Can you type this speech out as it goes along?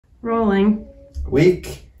Rolling.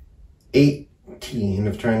 Week 18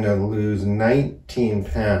 of trying to lose 19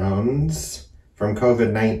 pounds from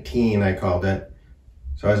COVID-19, I called it.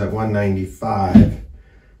 So I was at 195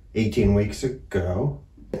 18 weeks ago.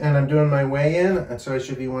 And I'm doing my weigh-in, and so I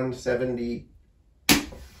should be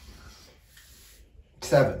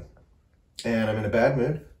 177. And I'm in a bad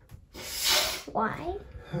mood. Why?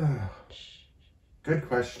 Good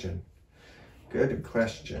question. Good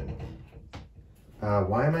question.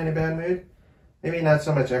 Why am I in a bad mood? Maybe not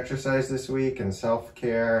so much exercise this week and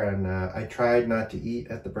self-care, and I tried not to eat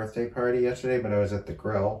at the birthday party yesterday, but I was at the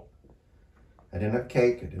grill. I didn't have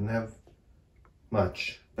cake, I didn't have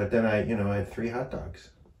much, but then I had 3 hot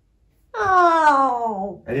dogs.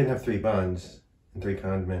 Oh! I didn't have 3 buns and 3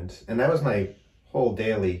 condiments, and that was my whole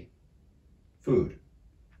daily food.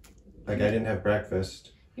 Like, I didn't have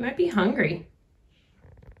breakfast. You might be hungry.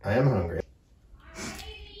 I am hungry.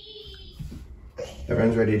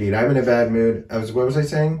 Everyone's ready to eat. I'm in a bad mood. What was I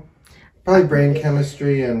saying? Probably brain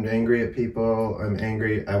chemistry. I'm angry at people. I'm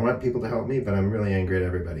angry. I want people to help me, but I'm really angry at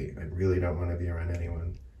everybody. I really don't want to be around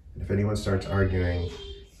anyone. If anyone starts arguing,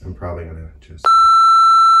 I'm probably going to just...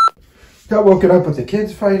 Got woken up with the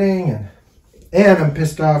kids fighting, and I'm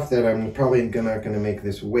pissed off that I'm probably not going to make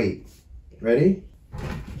this weight. Ready?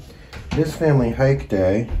 This family hike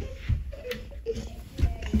day,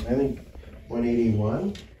 I think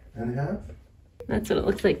 181 and a half. That's what it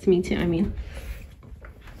looks like to me too, I mean.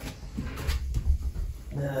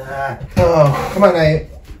 Oh, come on,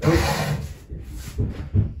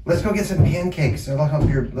 let's go get some pancakes. That'll help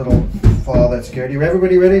your little fall that scared you.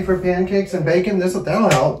 Everybody ready for pancakes and bacon? That'll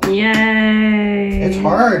help. Yay! It's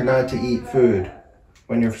hard not to eat food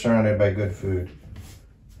when you're surrounded by good food.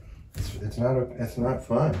 It's not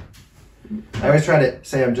fun. I always try to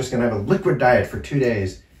say I'm just gonna have a liquid diet for 2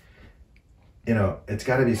 days. It's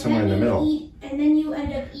got to be somewhere in the middle. And then you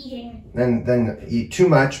end up eating. Then eat too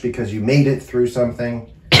much because you made it through something.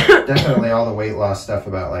 Definitely all the weight loss stuff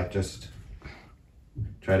about just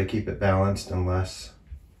try to keep it balanced and less.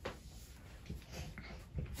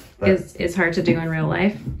 It's hard to do in real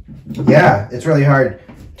life. Yeah, it's really hard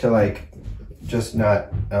to just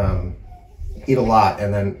not eat a lot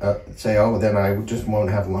and then say, oh, then I just won't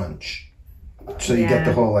have lunch. So you get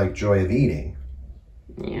the whole joy of eating.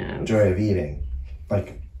 Yeah. Joy of eating.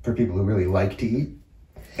 For people who really like to eat,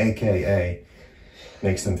 AKA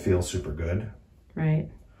makes them feel super good. Right.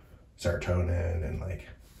 Serotonin and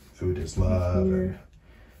food is love. And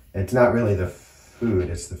it's not really the food,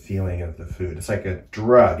 it's the feeling of the food. It's like a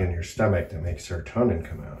drug in your stomach that makes serotonin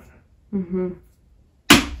come out. Mm-hmm.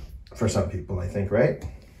 For some people, I think, right?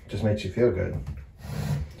 Just makes you feel good.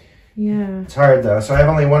 Yeah. It's hard though. So I have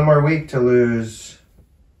only 1 more week to lose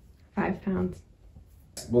 5 pounds.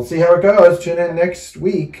 We'll see how it goes. Tune in next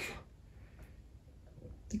week.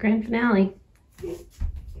 The grand finale. All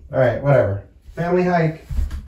right, whatever. Family hike.